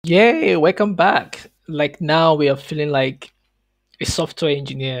Yay, welcome back. Like now we are feeling like a software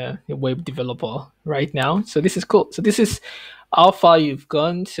engineer, a web developer right now. So this is cool. So this is how far you've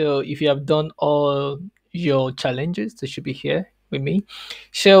gone. So if you have done all your challenges, they should be here with me.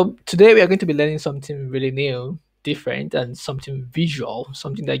 So today we are going to be learning something really new, different, and something visual,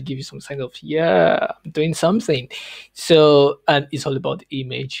 something that gives you some kind of I'm doing something. So and it's all about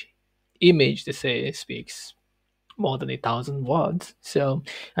image. Image, they say, speaks more than 1,000 words. So,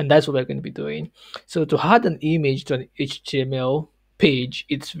 and that's what we're going to be doing. So, to add an image to an HTML page,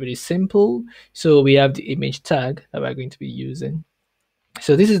 it's really simple. So, we have the image tag that we're going to be using.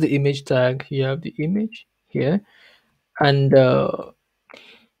 So, this is the image tag. You have the image here, and the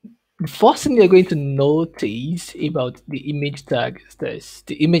first thing you're going to notice about the image tag is this: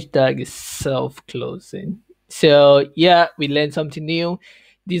 the image tag is self-closing. So yeah, we learned something new.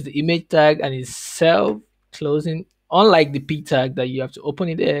 This is the image tag and it's self-closing. Unlike the p tag that you have to open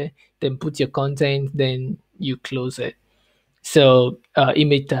it there, then put your content, then you close it. So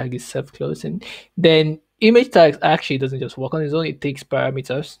image tag is self-closing. Then image tags actually doesn't just work on its own. It takes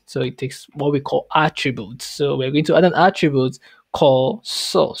parameters. So it takes what we call attributes. So we're going to add an attribute called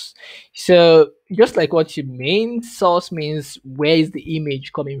source. So just like what you mean, source means where is the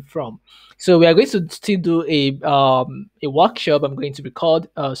image coming from. So we are going to still do a workshop. I'm going to record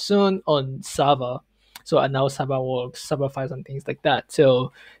soon on server. So and now server works, server files and things like that.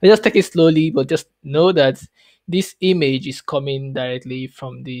 So let's just take it slowly, but just know that this image is coming directly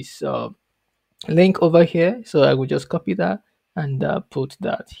from this link over here. So I will just copy that and put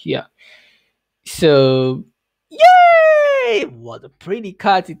that here. So yay! What a pretty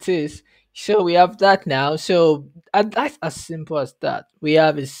cat it is. So we have that now. So and that's as simple as that. We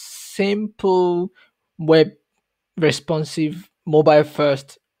have a simple web responsive mobile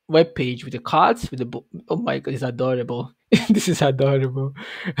first web page with the cards with the oh my god, it's adorable. This is adorable.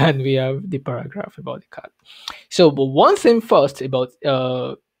 And we have the paragraph about the card. So, but one thing first about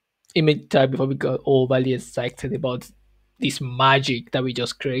image type before we go overly excited about this magic that we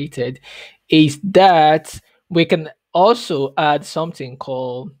just created is that we can also add something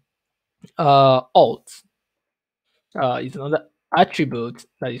called alt. Is another attribute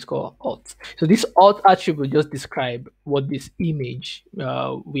that is called alt. So this alt attribute just describe what this image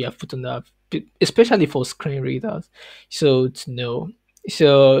we have put on the especially for screen readers. So to know.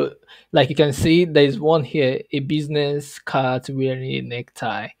 So like you can see there is one here, a business cat wearing a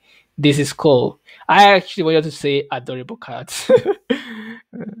necktie. This is cool. I actually wanted to say adorable cat.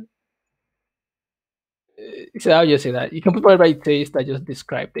 So I'll just say that. You can put whatever it says that just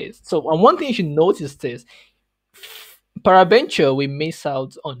describe this. So and one thing you should notice is peradventure we miss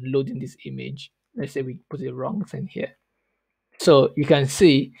out on loading this image. Let's say we put the wrong thing here. So you can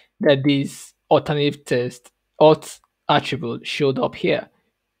see that this alternative text auth attribute showed up here.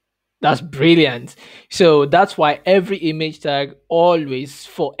 That's brilliant. So that's why every image tag always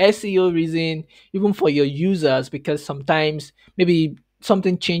for SEO reason, even for your users, because sometimes maybe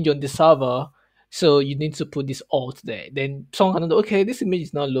something changed on the server. So you need to put this alt there. Then someone can know, okay, this image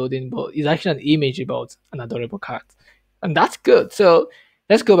is not loading, but it's actually an image about an adorable cat. And that's good. So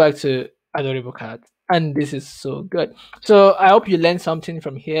let's go back to adorable cat. And this is so good. So I hope you learned something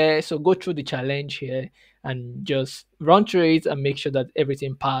from here. So go through the challenge here and just run through it and make sure that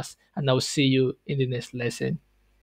everything passed. And I'll see you in the next lesson.